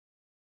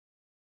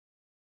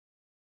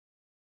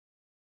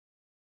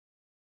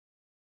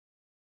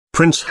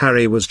Prince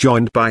Harry was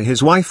joined by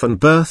his wife and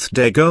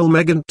birthday girl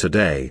Meghan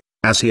today,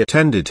 as he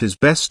attended his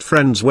best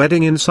friend's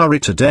wedding in Surrey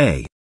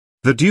today.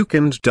 The Duke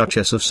and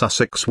Duchess of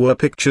Sussex were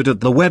pictured at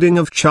the wedding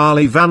of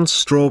Charlie Vance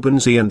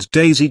Straubenzee and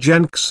Daisy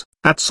Jenks,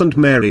 at St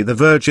Mary the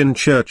Virgin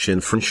Church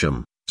in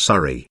Frensham,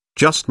 Surrey,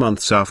 just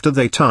months after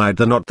they tied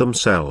the knot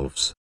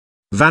themselves.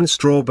 Van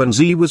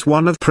Straubenzee was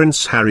one of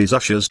Prince Harry's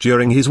ushers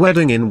during his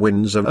wedding in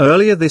Windsor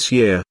earlier this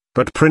year,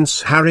 but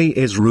Prince Harry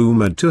is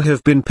rumoured to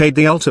have been paid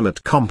the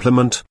ultimate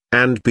compliment,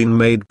 and been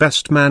made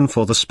best man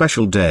for the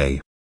special day.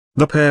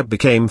 The pair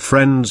became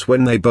friends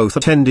when they both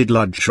attended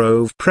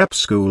Ludgrove Prep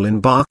School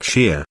in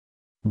Berkshire.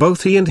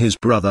 Both he and his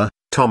brother,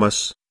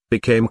 Thomas,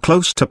 became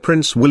close to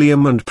Prince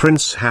William and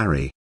Prince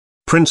Harry.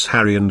 Prince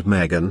Harry and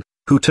Meghan,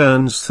 who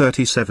turns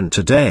 37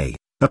 today,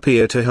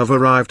 appear to have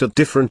arrived at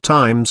different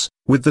times,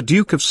 with the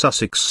Duke of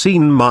Sussex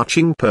seen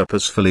marching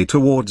purposefully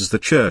towards the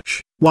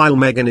church, while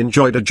Meghan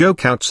enjoyed a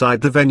joke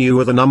outside the venue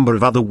with a number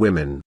of other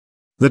women.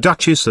 The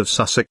Duchess of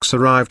Sussex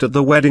arrived at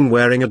the wedding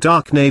wearing a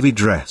dark navy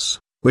dress,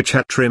 which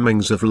had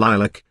trimmings of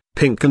lilac,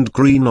 pink and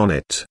green on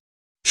it.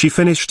 She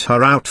finished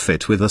her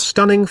outfit with a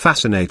stunning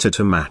fascinator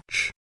to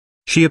match.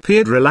 She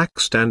appeared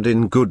relaxed and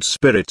in good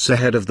spirits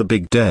ahead of the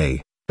big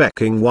day,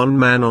 becking one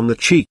man on the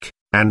cheek,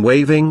 and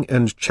waving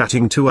and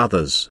chatting to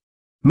others.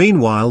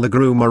 Meanwhile the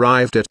groom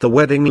arrived at the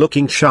wedding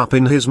looking sharp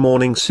in his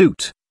morning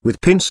suit,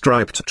 with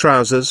pinstriped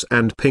trousers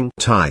and pink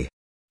tie.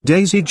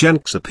 Daisy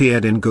Jenks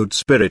appeared in good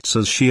spirits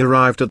as she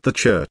arrived at the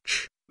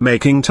church,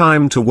 making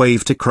time to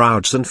wave to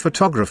crowds and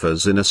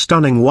photographers in a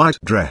stunning white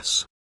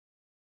dress.